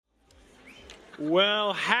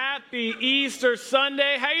Well, happy Easter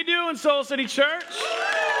Sunday. How you doing, Soul City Church?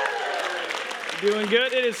 Doing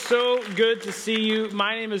good. It is so good to see you.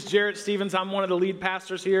 My name is Jarrett Stevens. I'm one of the lead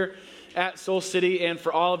pastors here at Soul City. And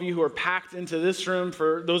for all of you who are packed into this room,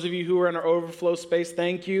 for those of you who are in our overflow space,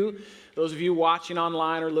 thank you. Those of you watching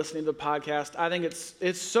online or listening to the podcast, I think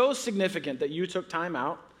it's so significant that you took time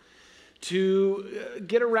out to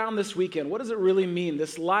get around this weekend. What does it really mean,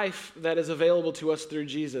 this life that is available to us through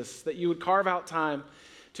Jesus, that you would carve out time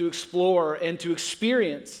to explore and to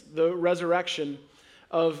experience the resurrection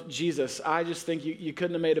of Jesus? I just think you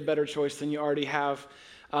couldn't have made a better choice than you already have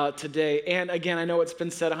today. And again, I know it's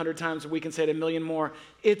been said 100 times, we can say it a million more.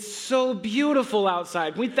 It's so beautiful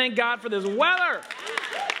outside. We thank God for this weather.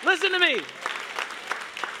 Listen to me.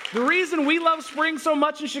 The reason we love spring so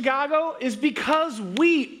much in Chicago is because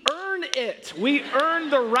we earn it. We earn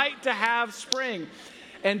the right to have spring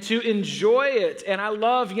and to enjoy it. And I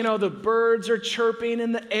love, the birds are chirping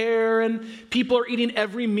in the air and people are eating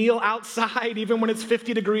every meal outside. Even when it's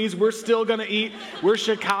 50 degrees, we're still going to eat. We're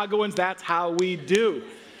Chicagoans. That's how we do.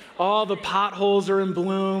 All the potholes are in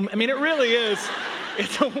bloom. I mean, it really is.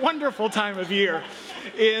 It's a wonderful time of year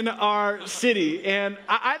in our city. And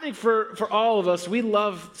I think for all of us, we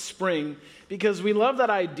love spring because we love that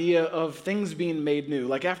idea of things being made new.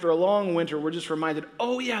 Like after a long winter, we're just reminded,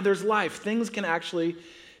 oh yeah, there's life. Things can actually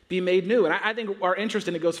be made new. And I think our interest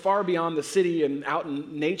in it goes far beyond the city and out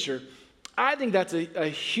in nature. I think that's a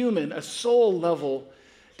human, a soul level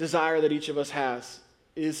desire that each of us has,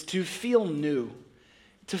 is to feel new.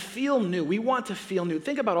 To feel new. We want to feel new.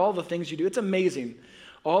 Think about all the things you do. It's amazing.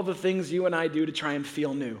 All the things you and I do to try and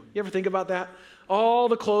feel new. You ever think about that? All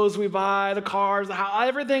the clothes we buy, the cars, the house,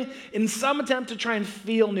 everything in some attempt to try and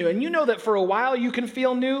feel new. And you know that for a while you can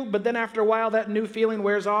feel new, but then after a while that new feeling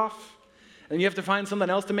wears off. And you have to find something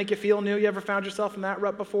else to make you feel new. You ever found yourself in that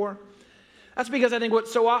rut before? That's because I think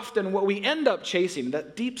what we end up chasing,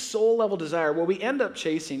 that deep soul level desire, what we end up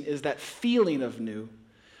chasing is that feeling of new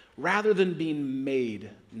rather than being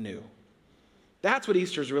made new. That's what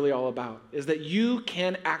Easter is really all about, is that you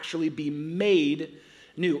can actually be made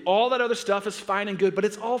new. All that other stuff is fine and good, but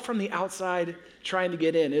it's all from the outside trying to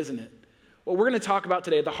get in, isn't it? What we're going to talk about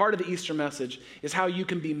today, at the heart of the Easter message, is how you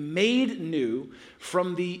can be made new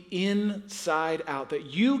from the inside out, that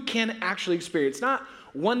you can actually experience, not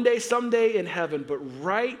one day, someday in heaven, but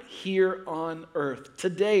right here on earth.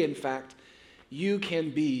 Today, in fact, you can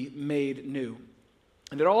be made new.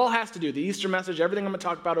 And it all has to do, the Easter message, everything I'm going to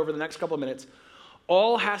talk about over the next couple of minutes,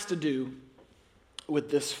 all has to do with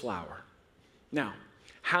this flower. Now,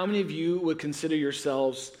 how many of you would consider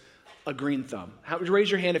yourselves a green thumb? Raise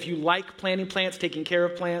your hand if you like planting plants, taking care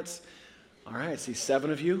of plants. All right, I see 7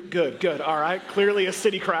 of you. Good. All right, clearly a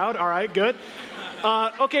city crowd. All right, good.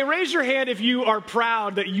 Okay, raise your hand if you are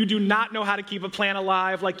proud that you do not know how to keep a plant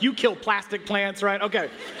alive, like you kill plastic plants, right? Okay,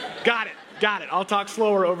 got it. I'll talk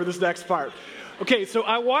slower over this next part. Okay, so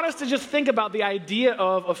I want us to just think about the idea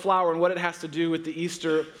of a flower and what it has to do with the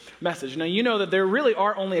Easter message. Now, you know that there really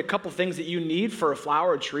are only a couple things that you need for a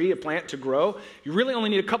flower, a tree, a plant to grow. You really only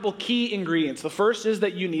need a couple key ingredients. The first is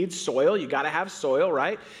that you need soil. You got to have soil,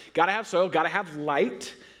 right? Got to have soil, got to have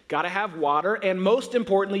light, got to have water, and most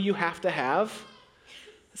importantly, you have to have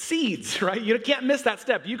seeds, right? You can't miss that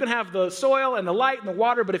step. You can have the soil and the light and the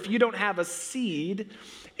water, but if you don't have a seed,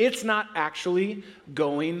 it's not actually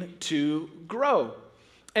going to grow.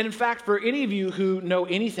 And in fact, for any of you who know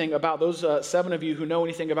anything about, those 7 of you who know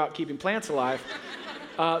anything about keeping plants alive,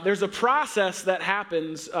 there's a process that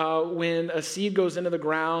happens when a seed goes into the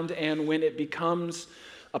ground and when it becomes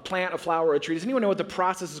a plant, a flower, a tree. Does anyone know what the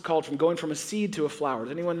process is called from going from a seed to a flower?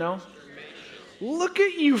 Does anyone know? Look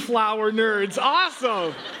at you flower nerds.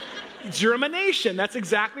 Awesome. Germination. That's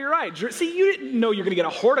exactly right. See, you didn't know you're going to get a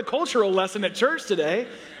horticultural lesson at church today.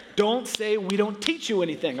 Don't say we don't teach you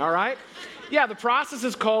anything, all right? Yeah, the process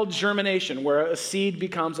is called germination, where a seed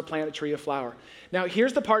becomes a plant, a tree, a flower. Now,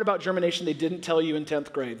 here's the part about germination they didn't tell you in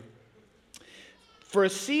 10th grade. For a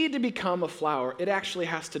seed to become a flower, it actually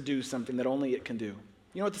has to do something that only it can do.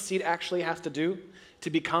 You know what the seed actually has to do to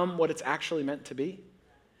become what it's actually meant to be?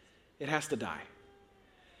 It has to die.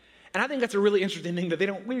 And I think that's a really interesting thing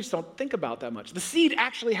that we just don't think about that much. The seed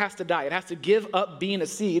actually has to die. It has to give up being a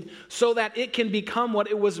seed so that it can become what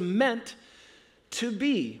it was meant to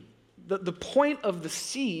be. The point of the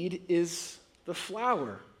seed is the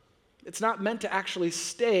flower. It's not meant to actually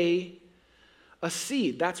stay a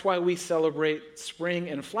seed. That's why we celebrate spring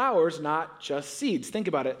and flowers, not just seeds. Think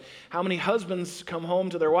about it. How many husbands come home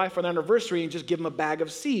to their wife on their anniversary and just give them a bag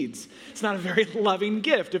of seeds? It's not a very loving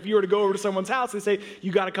gift. If you were to go over to someone's house and say,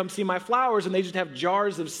 you got to come see my flowers, and they just have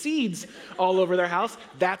jars of seeds all over their house,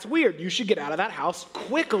 that's weird. You should get out of that house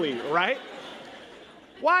quickly, right?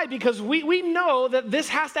 Why? Because we know that this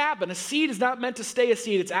has to happen. A seed is not meant to stay a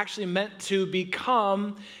seed. It's actually meant to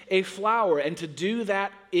become a flower. And to do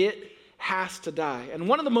that, it has to die. And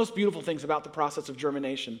one of the most beautiful things about the process of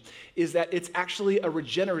germination is that it's actually a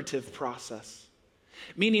regenerative process.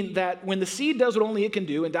 Meaning that when the seed does what only it can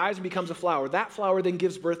do and dies and becomes a flower, that flower then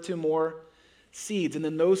gives birth to more seeds. And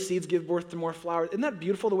then those seeds give birth to more flowers. Isn't that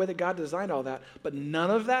beautiful the way that God designed all that? But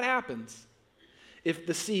none of that happens if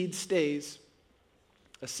the seed stays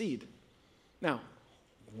a seed. Now,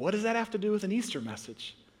 what does that have to do with an Easter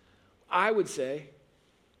message? I would say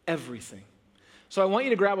everything. So I want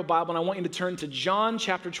you to grab a Bible and I want you to turn to John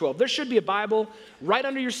chapter 12. There should be a Bible right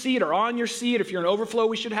under your seat or on your seat. If you're in overflow,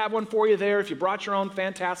 we should have one for you there. If you brought your own,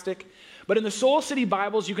 fantastic. But in the Soul City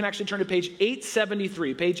Bibles, you can actually turn to page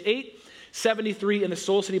 873. Page 873 in the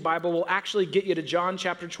Soul City Bible will actually get you to John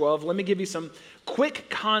chapter 12. Let me give you some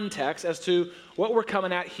quick context as to what we're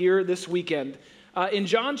coming at here this weekend. In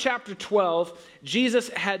John chapter 12, Jesus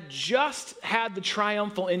had just had the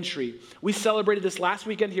triumphal entry. We celebrated this last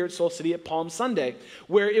weekend here at Soul City at Palm Sunday,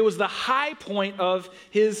 where it was the high point of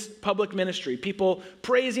his public ministry. People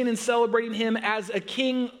praising and celebrating him as a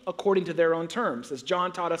king according to their own terms. As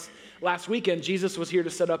John taught us last weekend, Jesus was here to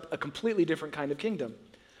set up a completely different kind of kingdom.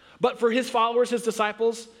 But for his followers, his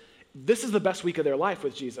disciples, this is the best week of their life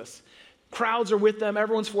with Jesus. Crowds are with them,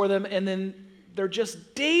 everyone's for them, and then they're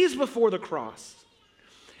just days before the cross.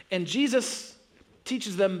 And Jesus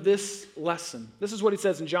teaches them this lesson. This is what he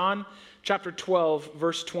says in John chapter 12,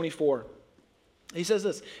 verse 24. He says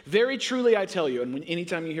this, "Very truly I tell you," and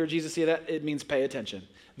anytime you hear Jesus say that, it means pay attention.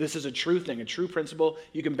 This is a true thing, a true principle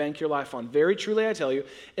you can bank your life on. "Very truly I tell you,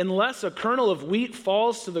 unless a kernel of wheat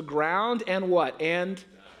falls to the ground and what? And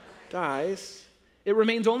dies, it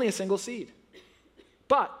remains only a single seed.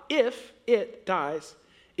 But if it dies,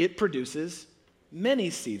 it produces many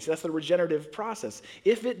seeds." That's the regenerative process.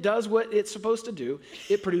 If it does what it's supposed to do,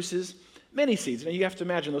 it produces many seeds. Now you have to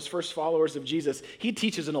imagine those first followers of Jesus, he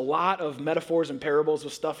teaches in a lot of metaphors and parables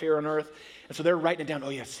of stuff here on earth. And so they're writing it down. Oh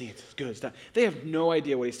yeah, seeds, it's good. It's done. They have no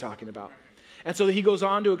idea what he's talking about. And so he goes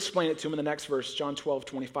on to explain it to them in the next verse. John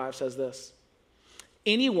 12:25 says this.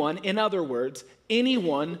 "Anyone, in other words,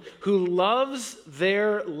 anyone who loves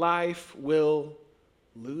their life will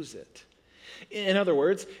lose it." In other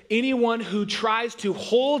words, anyone who tries to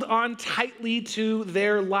hold on tightly to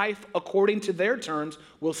their life according to their terms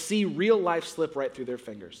will see real life slip right through their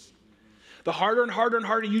fingers. The harder and harder and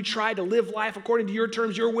harder you try to live life according to your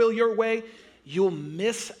terms, your will, your way, you'll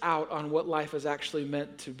miss out on what life is actually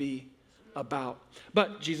meant to be about.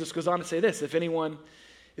 But Jesus goes on to say this, if anyone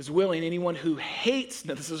is willing, anyone who hates,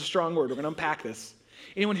 now this is a strong word, we're going to unpack this.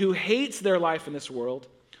 Anyone who hates their life in this world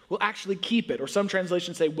will actually keep it, or some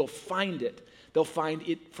translations say will find it. They'll find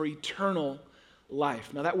it for eternal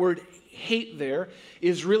life. Now that word hate there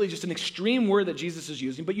is really just an extreme word that Jesus is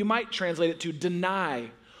using, but you might translate it to deny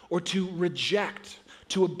or to reject,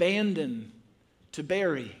 to abandon, to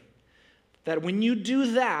bury. That when you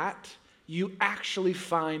do that, you actually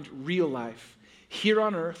find real life here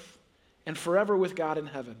on earth and forever with God in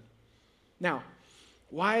heaven. Now,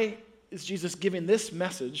 why is Jesus giving this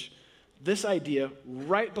message, this idea,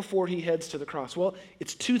 right before he heads to the cross? Well,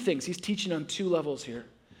 it's two things. He's teaching on two levels here.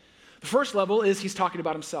 The first level is he's talking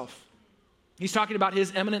about himself. He's talking about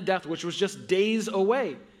his imminent death, which was just days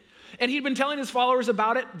away. And he'd been telling his followers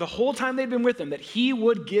about it the whole time they'd been with him, that he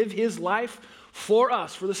would give his life for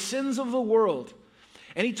us, for the sins of the world.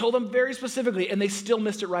 And he told them very specifically, and they still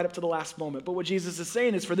missed it right up to the last moment. But what Jesus is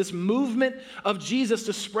saying is for this movement of Jesus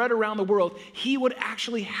to spread around the world, he would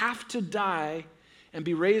actually have to die and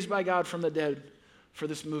be raised by God from the dead for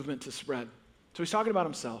this movement to spread. So he's talking about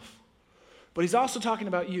himself. But he's also talking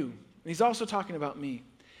about you. And he's also talking about me.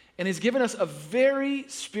 And he's given us a very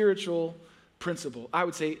spiritual principle. I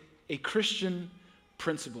would say a Christian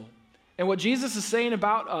principle. And what Jesus is saying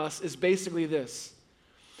about us is basically this.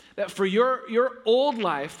 That for your old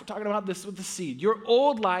life, we're talking about this with the seed, your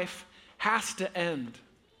old life has to end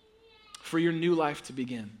for your new life to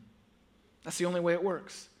begin. That's the only way it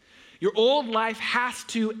works. Your old life has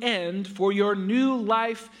to end for your new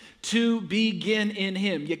life to begin in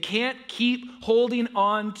him. You can't keep holding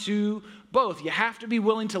on to both. You have to be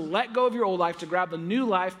willing to let go of your old life to grab the new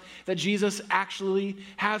life that Jesus actually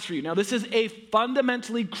has for you. Now, this is a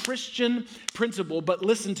fundamentally Christian principle, but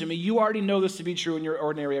listen to me, you already know this to be true in your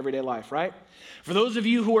ordinary everyday life, right? For those of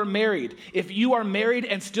you who are married, if you are married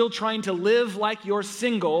and still trying to live like you're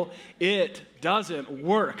single, it doesn't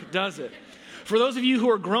work, does it? For those of you who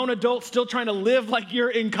are grown adults still trying to live like you're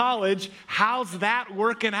in college, how's that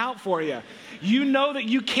working out for you? You know that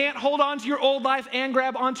you can't hold on to your old life and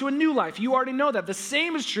grab onto a new life. You already know that. The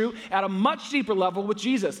same is true at a much deeper level with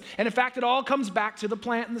Jesus. And in fact, it all comes back to the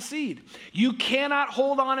plant and the seed. You cannot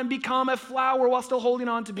hold on and become a flower while still holding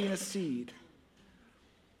on to being a seed.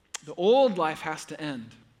 The old life has to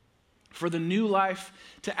end for the new life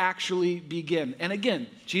to actually begin. And again,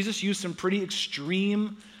 Jesus used some pretty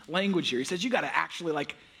extreme language here. He says you got to actually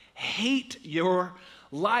hate your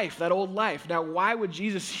life, that old life. Now, why would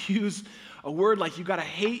Jesus use a word like you got to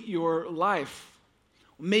hate your life?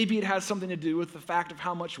 Maybe it has something to do with the fact of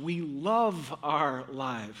how much we love our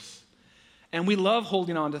lives. And we love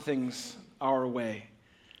holding on to things our way.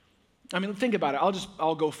 I mean, think about it.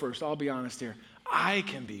 I'll go first. I'll be honest here. I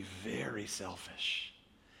can be very selfish.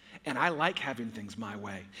 And I like having things my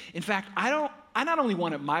way. In fact, I not only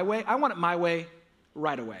want it my way, I want it my way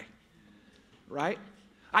right away. Right?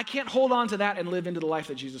 I can't hold on to that and live into the life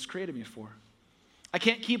that Jesus created me for. I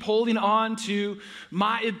can't keep holding on to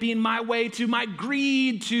it being my way, to my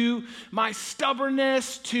greed, to my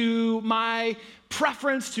stubbornness, to my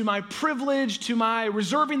preference, to my privilege, to my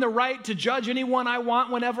reserving the right to judge anyone I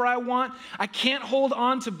want whenever I want. I can't hold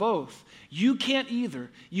on to both. You can't either.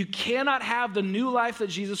 You cannot have the new life that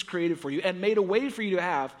Jesus created for you and made a way for you to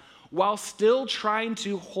have while still trying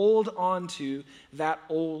to hold on to that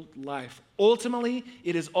old life. Ultimately,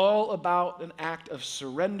 it is all about an act of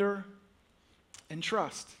surrender and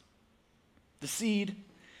trust. The seed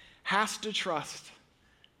has to trust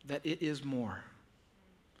that it is more.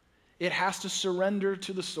 It has to surrender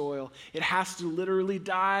to the soil. It has to literally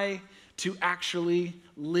die to actually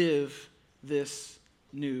live this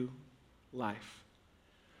new life.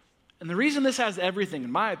 And the reason this has everything,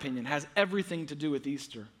 in my opinion, has everything to do with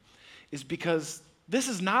Easter is because this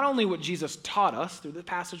is not only what Jesus taught us through the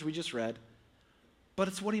passage we just read, but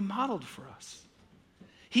it's what he modeled for us.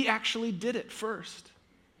 He actually did it first.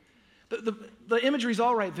 The imagery is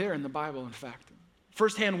all right there in the Bible, in fact.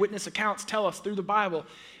 First-hand witness accounts tell us through the Bible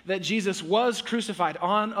that Jesus was crucified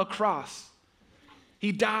on a cross.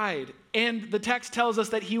 He died, and the text tells us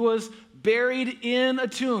that he was buried in a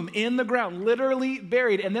tomb, in the ground, literally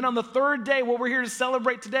buried. And then on the third day, what we're here to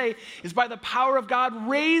celebrate today is by the power of God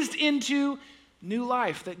raised into new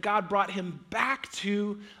life, that God brought him back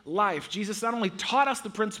to life. Jesus not only taught us the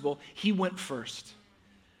principle, he went first.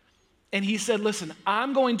 And he said, listen,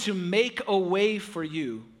 I'm going to make a way for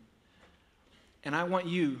you, and I want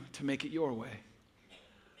you to make it your way.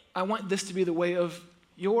 I want this to be the way of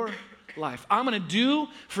your life. I'm going to do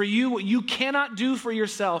for you what you cannot do for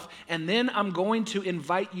yourself, and then I'm going to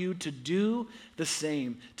invite you to do the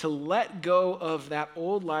same, to let go of that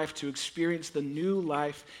old life, to experience the new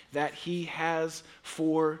life that he has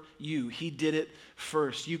for you. He did it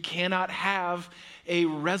first. You cannot have a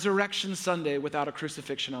resurrection Sunday without a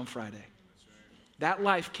crucifixion on Friday. That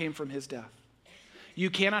life came from his death. You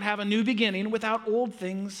cannot have a new beginning without old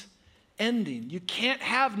things ending. You can't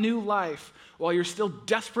have new life while you're still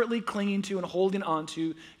desperately clinging to and holding on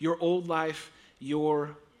to your old life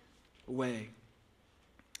your way.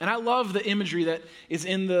 And I love the imagery that is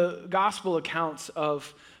in the gospel accounts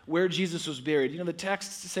of where Jesus was buried. You know, the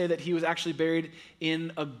texts say that he was actually buried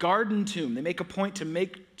in a garden tomb. They make a point to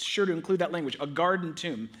make sure to include that language, a garden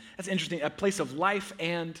tomb. That's interesting, a place of life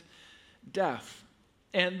and death.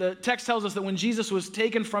 And the text tells us that when Jesus was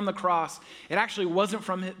taken from the cross, it actually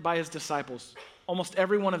wasn't by his disciples. Almost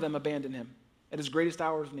every one of them abandoned him at his greatest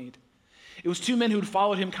hour of need. It was two men who'd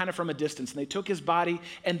followed him kind of from a distance, and they took his body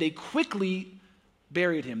and they quickly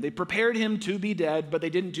buried him. They prepared him to be dead, but they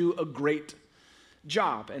didn't do a great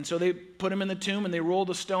job. And so they put him in the tomb and they rolled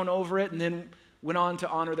a stone over it and then went on to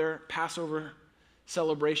honor their Passover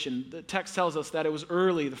celebration. The text tells us that it was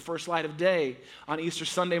early, the first light of day on Easter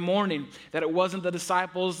Sunday morning, that it wasn't the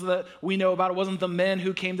disciples that we know about, it wasn't the men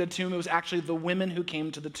who came to the tomb, it was actually the women who came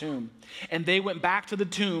to the tomb. And they went back to the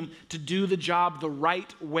tomb to do the job the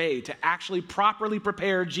right way, to actually properly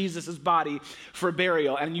prepare Jesus' body for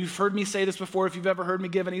burial. And you've heard me say this before if you've ever heard me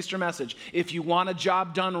give an Easter message. If you want a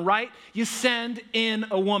job done right, you send in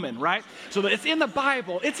a woman, right? So it's in the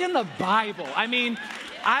Bible. It's in the Bible. I mean,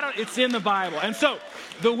 it's in the Bible. And so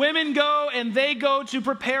the women go and they go to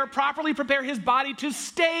properly prepare his body to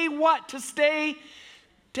stay what? To stay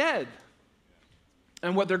dead.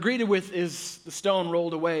 And what they're greeted with is the stone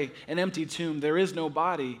rolled away, an empty tomb. There is no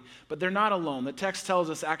body, but they're not alone. The text tells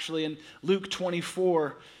us actually in Luke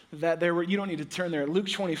 24 that there were, you don't need to turn there, Luke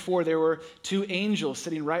 24, there were two angels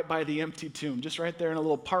sitting right by the empty tomb, just right there in a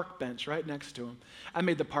little park bench right next to him. I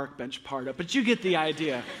made the park bench part up, but you get the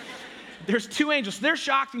idea. There's two angels. They're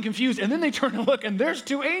shocked and confused, and then they turn and look, and there's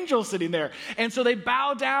two angels sitting there. And so they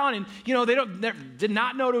bow down, and they did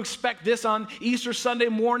not know to expect this on Easter Sunday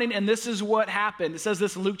morning, and this is what happened. It says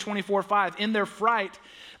this in Luke 24:5. In their fright,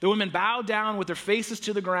 the women bowed down with their faces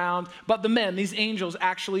to the ground, but the men, these angels,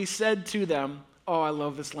 actually said to them, oh, I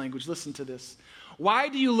love this language. Listen to this. Why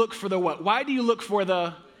do you look for the what? Why do you look for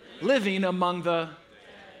the living among the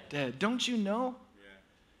dead? Don't you know?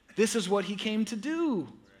 This is what he came to do.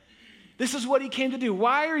 This is what he came to do.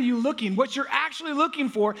 Why are you looking? What you're actually looking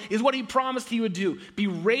for is what he promised he would do. Be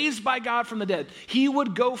raised by God from the dead. He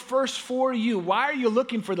would go first for you. Why are you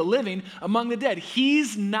looking for the living among the dead?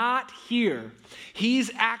 He's not here.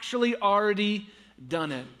 He's actually already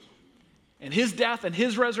done it. And his death and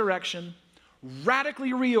his resurrection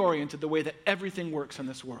radically reoriented the way that everything works in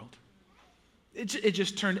this world. It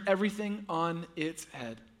just turned everything on its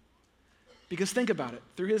head. Because think about it.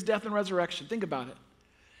 Through his death and resurrection, think about it.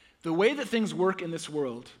 The way that things work in this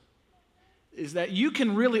world is that you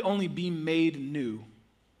can really only be made new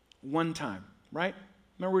one time, right?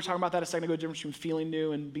 Remember we were talking about that a second ago, the difference between feeling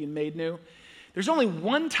new and being made new? There's only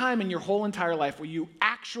one time in your whole entire life where you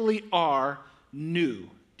actually are new.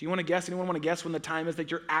 Do you want to guess? Anyone want to guess when the time is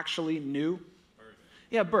that you're actually new? Birth.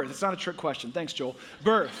 Yeah, birth. It's not a trick question. Thanks, Joel.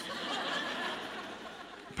 Birth.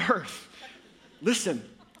 Birth. Listen.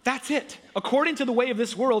 That's it. According to the way of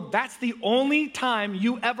this world, that's the only time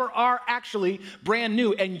you ever are actually brand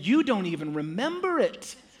new, and you don't even remember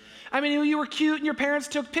it. I mean, you were cute and your parents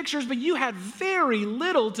took pictures, but you had very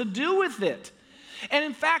little to do with it. And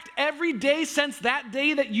in fact, every day since that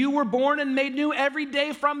day that you were born and made new, every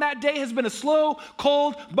day from that day has been a slow,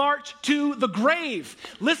 cold march to the grave.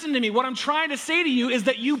 Listen to me. What I'm trying to say to you is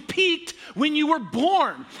that you peaked when you were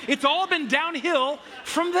born. It's all been downhill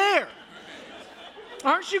from there.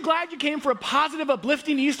 Aren't you glad you came for a positive,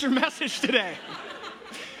 uplifting Easter message today?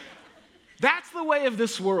 That's the way of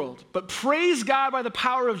this world. But praise God, by the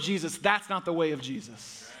power of Jesus, that's not the way of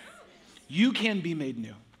Jesus. You can be made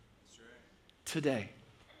new today,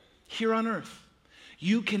 here on earth.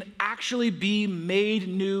 You can actually be made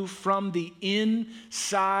new from the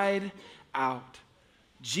inside out.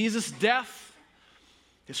 Jesus' death,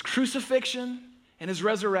 his crucifixion, and his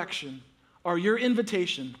resurrection are your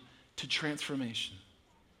invitation to transformation.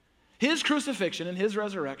 His crucifixion and his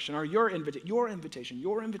resurrection are your invitation,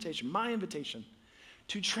 my invitation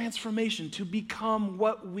to transformation, to become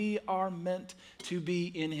what we are meant to be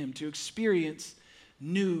in him, to experience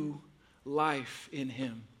new life in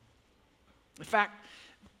him. In fact,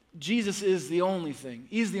 Jesus is the only thing.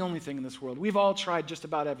 He's the only thing in this world. We've all tried just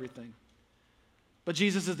about everything. But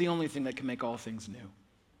Jesus is the only thing that can make all things new.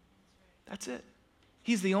 That's it.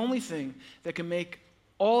 He's the only thing that can make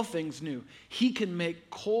all things new. He can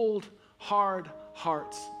make cold, hard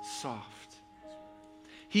hearts soft.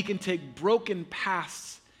 He can take broken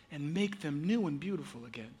pasts and make them new and beautiful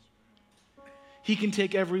again. He can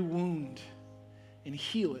take every wound and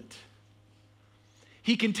heal it.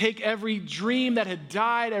 He can take every dream that had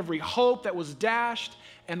died, every hope that was dashed,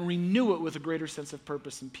 and renew it with a greater sense of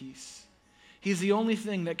purpose and peace. He's the only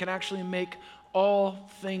thing that can actually make all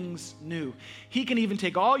things new. He can even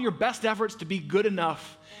take all your best efforts to be good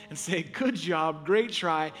enough and say, good job, great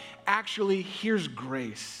try. Actually, here's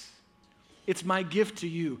grace. It's my gift to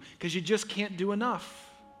you because you just can't do enough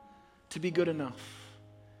to be good enough.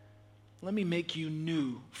 Let me make you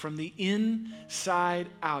new from the inside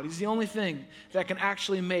out. He's the only thing that can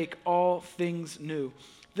actually make all things new.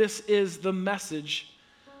 This is the message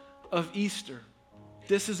of Easter.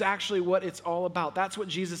 This is actually what it's all about. That's what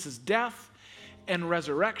Jesus' death and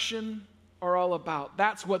resurrection are all about.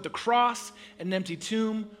 That's what the cross and an empty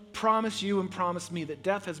tomb promise you and promise me, that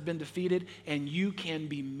death has been defeated and you can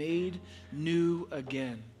be made new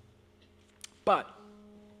again. But,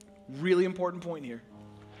 really important point here,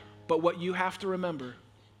 but what you have to remember,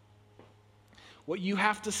 what you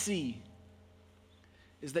have to see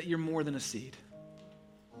is that you're more than a seed.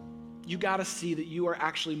 You got to see that you are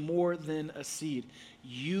actually more than a seed.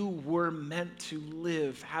 You were meant to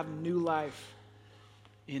live, have new life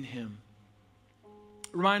in him.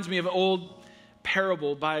 It reminds me of an old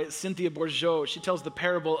parable by Cynthia Bourgeault. She tells the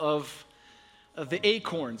parable of the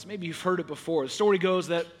acorns. Maybe you've heard it before. The story goes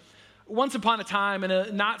that once upon a time in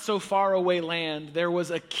a not so far away land, there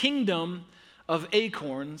was a kingdom of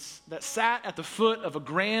acorns that sat at the foot of a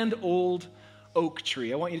grand old oak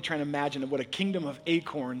tree. I want you to try and imagine what a kingdom of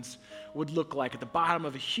acorns would look like at the bottom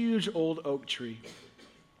of a huge old oak tree.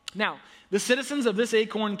 Now, the citizens of this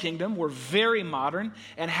acorn kingdom were very modern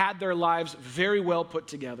and had their lives very well put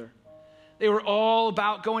together. They were all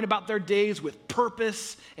about going about their days with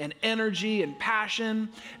purpose and energy and passion.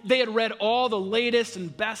 They had read all the latest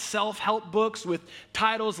and best self-help books with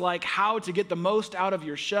titles like How to Get the Most Out of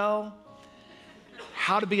Your Shell,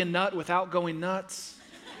 How to Be a Nut Without Going Nuts.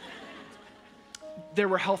 There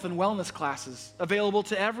were health and wellness classes available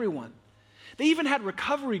to everyone. They even had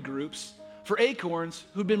recovery groups for acorns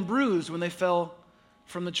who'd been bruised when they fell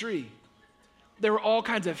from the tree. There were all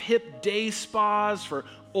kinds of hip day spas for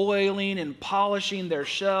oiling and polishing their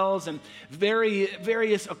shells, and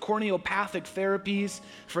various acorneopathic therapies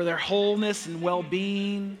for their wholeness and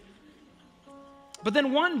well-being. But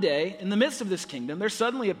then one day, in the midst of this kingdom, there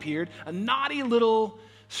suddenly appeared a naughty little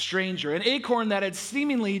stranger, an acorn that had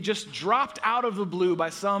seemingly just dropped out of the blue by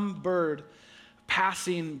some bird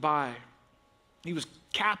passing by. He was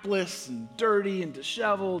capless and dirty and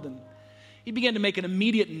disheveled, and he began to make an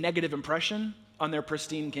immediate negative impression on their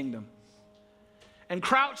pristine kingdom. And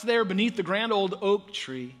crouched there beneath the grand old oak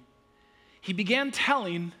tree, he began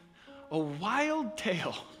telling a wild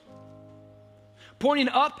tale. Pointing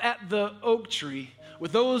up at the oak tree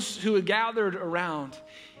with those who had gathered around,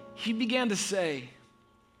 he began to say,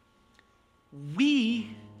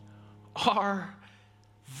 "We are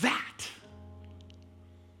that.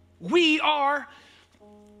 We are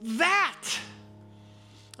that."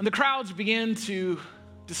 And the crowds began to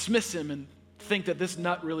dismiss him and think that this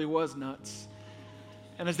nut really was nuts.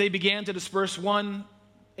 And as they began to disperse, one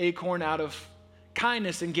acorn out of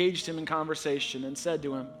kindness engaged him in conversation and said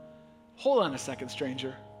to him, "Hold on a second,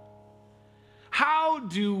 stranger. How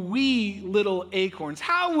do we little acorns,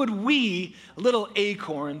 how would we little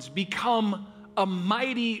acorns become a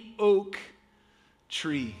mighty oak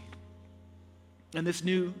tree?" And this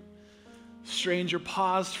new stranger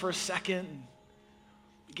paused for a second, and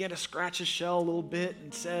began to scratch his shell a little bit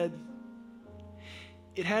and said,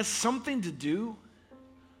 "It has something to do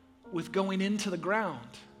with going into the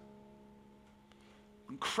ground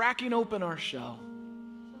and cracking open our shell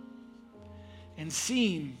and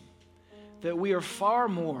seeing that we are far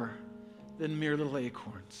more than mere little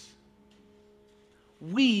acorns.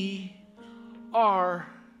 We are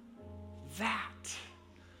that.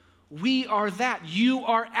 We are that. You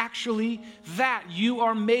are actually that. You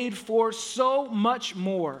are made for so much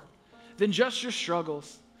more than just your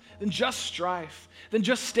struggles, than just strife, than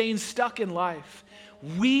just staying stuck in life.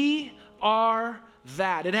 We are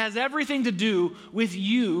that. It has everything to do with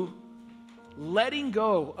you letting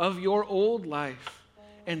go of your old life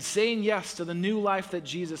and saying yes to the new life that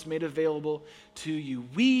Jesus made available to you.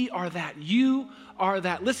 We are that. You are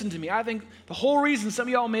that. Listen to me. I think the whole reason some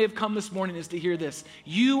of y'all may have come this morning is to hear this.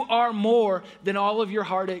 You are more than all of your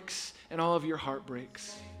heartaches and all of your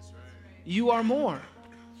heartbreaks. You are more.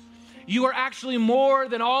 You are actually more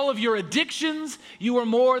than all of your addictions. You are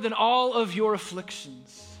more than all of your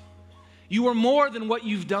afflictions. You are more than what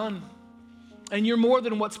you've done, and you're more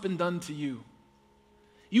than what's been done to you.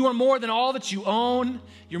 You are more than all that you own.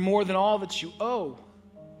 You're more than all that you owe.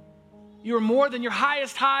 You are more than your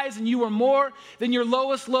highest highs, and you are more than your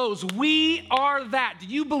lowest lows. We are that. Do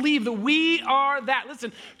you believe that we are that?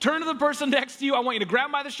 Listen, turn to the person next to you. I want you to grab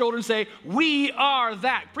him by the shoulder and say, "We are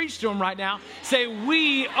that." Preach to him right now. Say,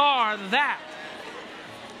 "We are that."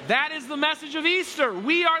 That is the message of Easter.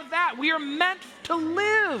 We are that. We are meant to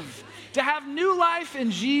live, to have new life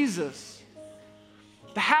in Jesus,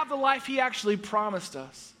 to have the life he actually promised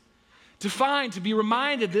us, to be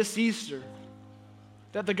reminded this Easter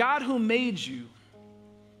that the God who made you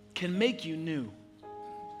can make you new.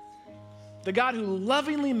 The God who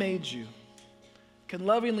lovingly made you can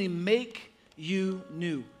lovingly make you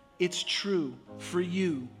new. It's true for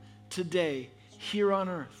you today, here on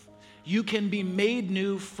earth. You can be made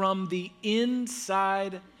new from the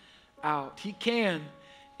inside out. He can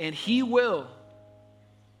and he will.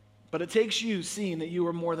 But it takes you seeing that you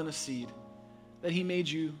are more than a seed, that he made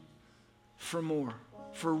you for more.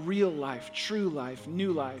 For real life, true life,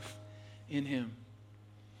 new life in him.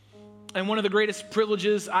 And one of the greatest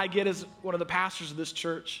privileges I get as one of the pastors of this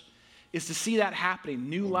church is to see that happening,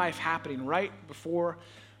 new life happening right before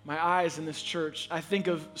my eyes in this church. I think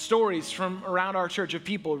of stories from around our church of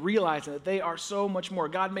people realizing that they are so much more.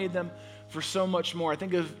 God made them for so much more. I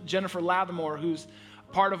think of Jennifer Lathamore, who's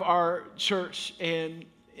part of our church, and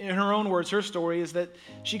in her own words, her story is that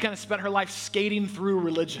she kind of spent her life skating through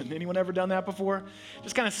religion. Anyone ever done that before?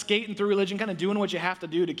 Just kind of skating through religion, kind of doing what you have to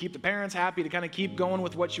do to keep the parents happy, to kind of keep going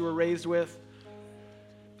with what you were raised with.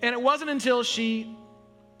 And it wasn't until she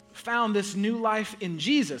found this new life in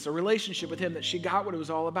Jesus, a relationship with him, that she got what it was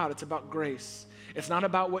all about. It's about grace. It's not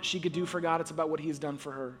about what she could do for God. It's about what he's done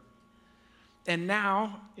for her. And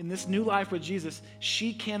now, in this new life with Jesus,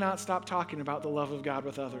 she cannot stop talking about the love of God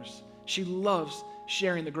with others. She loves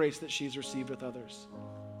sharing the grace that she's received with others.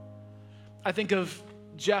 I think of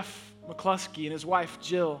Jeff McCluskey and his wife,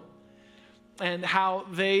 Jill, and how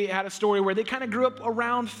they had a story where they kind of grew up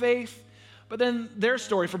around faith. But then their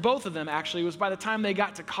story, for both of them actually, was by the time they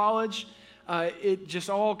got to college, it just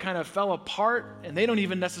all kind of fell apart, and they don't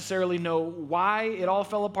even necessarily know why it all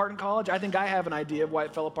fell apart in college. I think I have an idea of why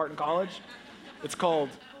it fell apart in college. It's called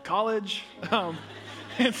college.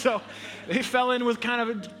 And so they fell in with kind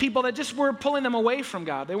of people that just were pulling them away from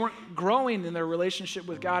God. They weren't growing in their relationship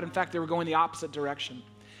with God. In fact, they were going the opposite direction.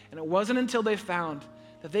 And it wasn't until they found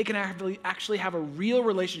that they can actually have a real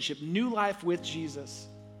relationship, new life with Jesus,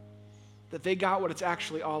 that they got what it's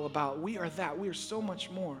actually all about. We are that. We are so much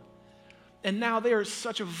more. And now they are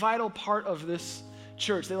such a vital part of this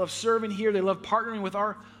church. They love serving here. They love partnering with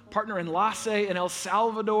our partner in Lasse in El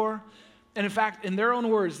Salvador. And in fact, in their own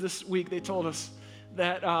words this week, they told us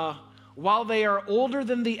that while they are older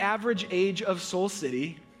than the average age of Soul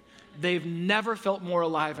City, they've never felt more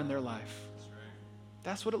alive in their life.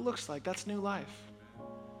 That's what it looks like. That's new life.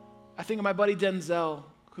 I think of my buddy Denzel,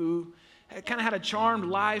 who kind of had a charmed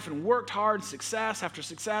life and worked hard, success after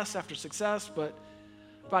success after success, but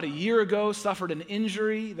about a year ago suffered an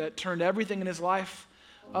injury that turned everything in his life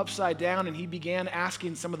upside down, and he began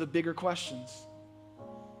asking some of the bigger questions.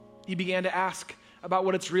 He began to ask about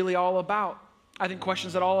what it's really all about. I think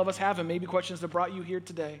questions that all of us have, and maybe questions that brought you here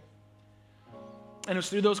today. And it was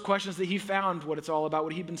through those questions that he found what it's all about,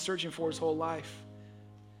 what he'd been searching for his whole life.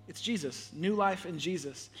 It's Jesus, new life in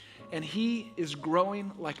Jesus. And he is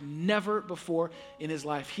growing like never before in his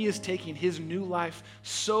life. He is taking his new life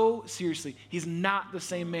so seriously. He's not the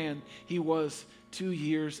same man he was 2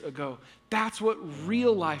 years ago. That's what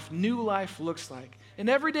real life, new life looks like. And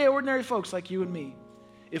everyday ordinary folks like you and me,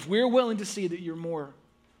 if we're willing to see that you're more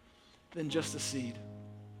than just a seed.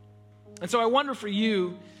 And so I wonder for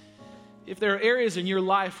you, if there are areas in your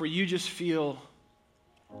life where you just feel,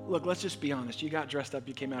 look, let's just be honest. You got dressed up,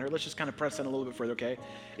 you came out here. Let's just kind of press in a little bit further, okay?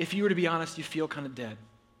 If you were to be honest, you feel kind of dead.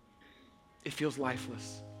 It feels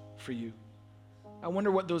lifeless for you. I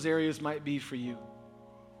wonder what those areas might be for you.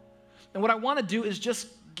 And what I want to do is just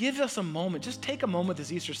give us a moment, just take a moment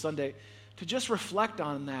this Easter Sunday to just reflect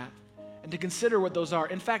on that and to consider what those are.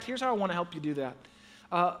 In fact, here's how I want to help you do that.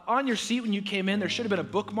 On your seat when you came in, there should have been a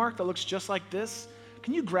bookmark that looks just like this.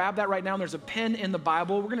 Can you grab that right now? And there's a pen in the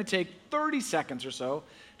Bible. We're going to take 30 seconds or so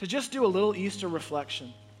to just do a little Easter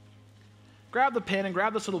reflection. Grab the pen and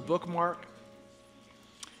grab this little bookmark.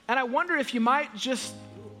 And I wonder if you might just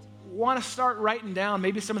want to start writing down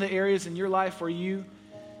maybe some of the areas in your life where you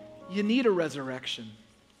need a resurrection.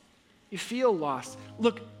 You feel lost.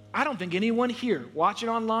 Look, I don't think anyone here watching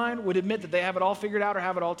online would admit that they have it all figured out or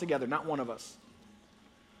have it all together. Not one of us.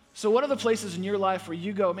 So what are the places in your life where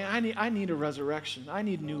you go, man, I need a resurrection. I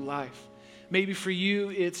need new life. Maybe for you,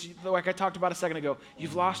 it's like I talked about a second ago.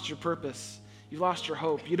 You've lost your purpose. You've lost your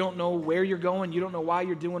hope. You don't know where you're going. You don't know why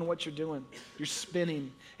you're doing what you're doing. You're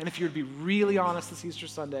spinning. And if you were to be really honest this Easter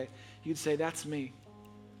Sunday, you'd say, that's me.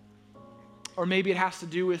 Or maybe it has to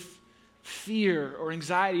do with fear or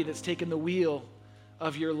anxiety that's taken the wheel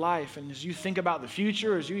of your life. And as you think about the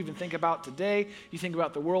future, as you even think about today, you think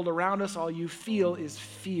about the world around us, all you feel is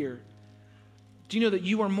fear. Do you know that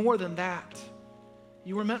you are more than that?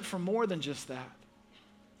 You were meant for more than just that.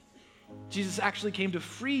 Jesus actually came to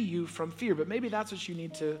free you from fear, but maybe that's what you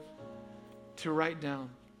need to write down.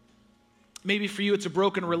 Maybe for you it's a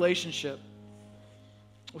broken relationship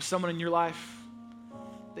with someone in your life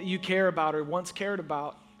that you care about or once cared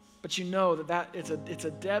about. But you know that it's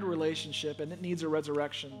a dead relationship and it needs a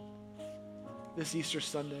resurrection this Easter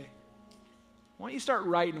Sunday. Why don't you start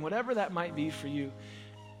writing whatever that might be for you?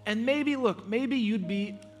 And maybe you'd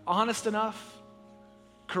be honest enough,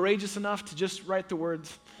 courageous enough to just write the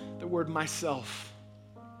word myself.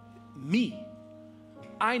 Me.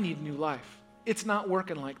 I need new life. It's not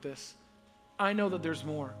working like this. I know that there's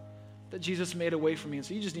more, that Jesus made a way for me. And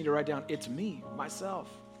so you just need to write down, it's me, myself.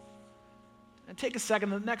 And take a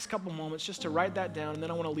second, the next couple moments, just to write that down, and then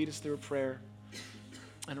I want to lead us through a prayer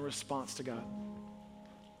and a response to God.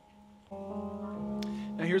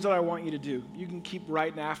 Now, here's what I want you to do. You can keep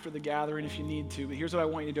writing after the gathering if you need to, but here's what I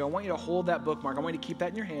want you to do. I want you to hold that bookmark. I want you to keep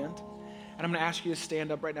that in your hand, and I'm going to ask you to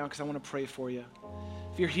stand up right now because I want to pray for you.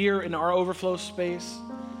 If you're here in our overflow space,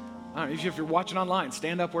 I don't know, if you're watching online,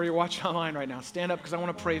 stand up where you're watching online right now. Stand up because I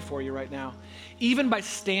want to pray for you right now. Even by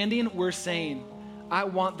standing, we're saying, I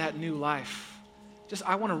want that new life.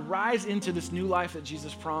 I want to rise into this new life that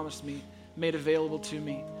Jesus promised me, made available to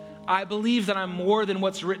me. I believe that I'm more than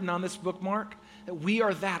what's written on this bookmark, that we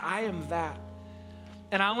are that. I am that.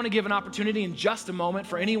 And I want to give an opportunity in just a moment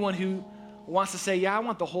for anyone who wants to say, yeah, I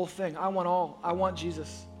want the whole thing. I want all. I want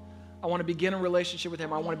Jesus. I want to begin a relationship with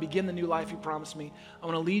him. I want to begin the new life he promised me. I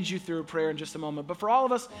want to lead you through a prayer in just a moment. But for all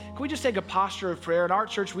of us, can we just take a posture of prayer? In our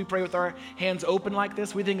church, we pray with our hands open like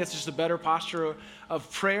this. We think it's just a better posture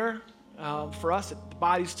of prayer. For us, the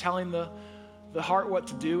body's telling the heart what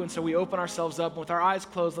to do. And so we open ourselves up. And with our eyes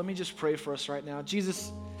closed, let me just pray for us right now.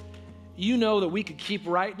 Jesus, you know that we could keep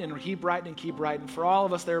writing and keep writing and keep writing. For all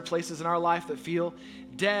of us, there are places in our life that feel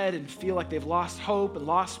dead and feel like they've lost hope and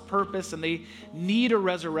lost purpose, and they need a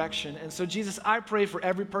resurrection. And so, Jesus, I pray for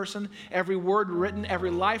every person, every word written,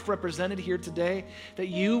 every life represented here today, that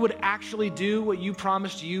you would actually do what you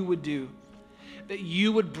promised you would do, that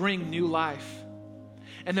you would bring new life,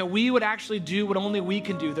 and that we would actually do what only we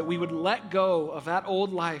can do, that we would let go of that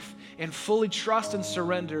old life and fully trust and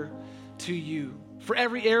surrender to you. For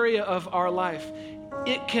every area of our life,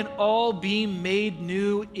 it can all be made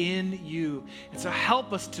new in you. And so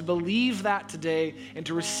help us to believe that today and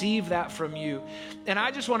to receive that from you. And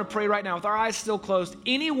I just want to pray right now with our eyes still closed.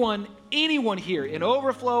 Anyone here in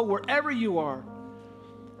Overflow, wherever you are,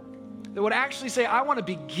 that would actually say, I want to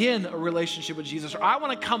begin a relationship with Jesus, or I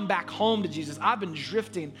want to come back home to Jesus. I've been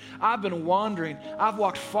drifting. I've been wandering. I've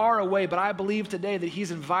walked far away, but I believe today that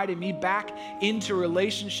he's invited me back into a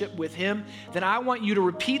relationship with him. Then I want you to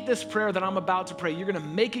repeat this prayer that I'm about to pray. You're going to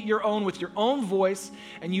make it your own with your own voice,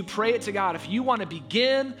 and you pray it to God. If you want to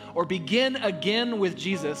begin or begin again with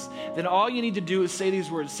Jesus, then all you need to do is say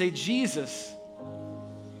these words. Say, Jesus,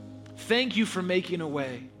 thank you for making a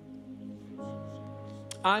way.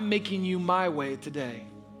 I'm making you my way today.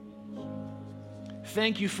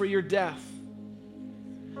 Thank you for your death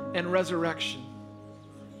and resurrection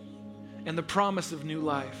and the promise of new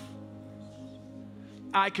life.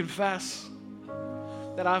 I confess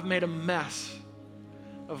that I've made a mess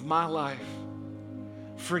of my life.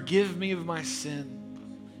 Forgive me of my sin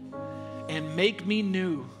and make me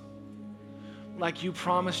new like you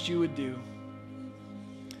promised you would do.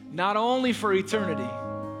 Not only for eternity,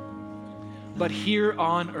 but here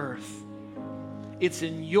on earth. It's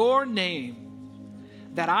in your name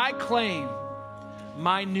that I claim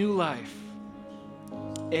my new life.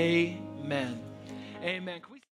 Amen. Amen.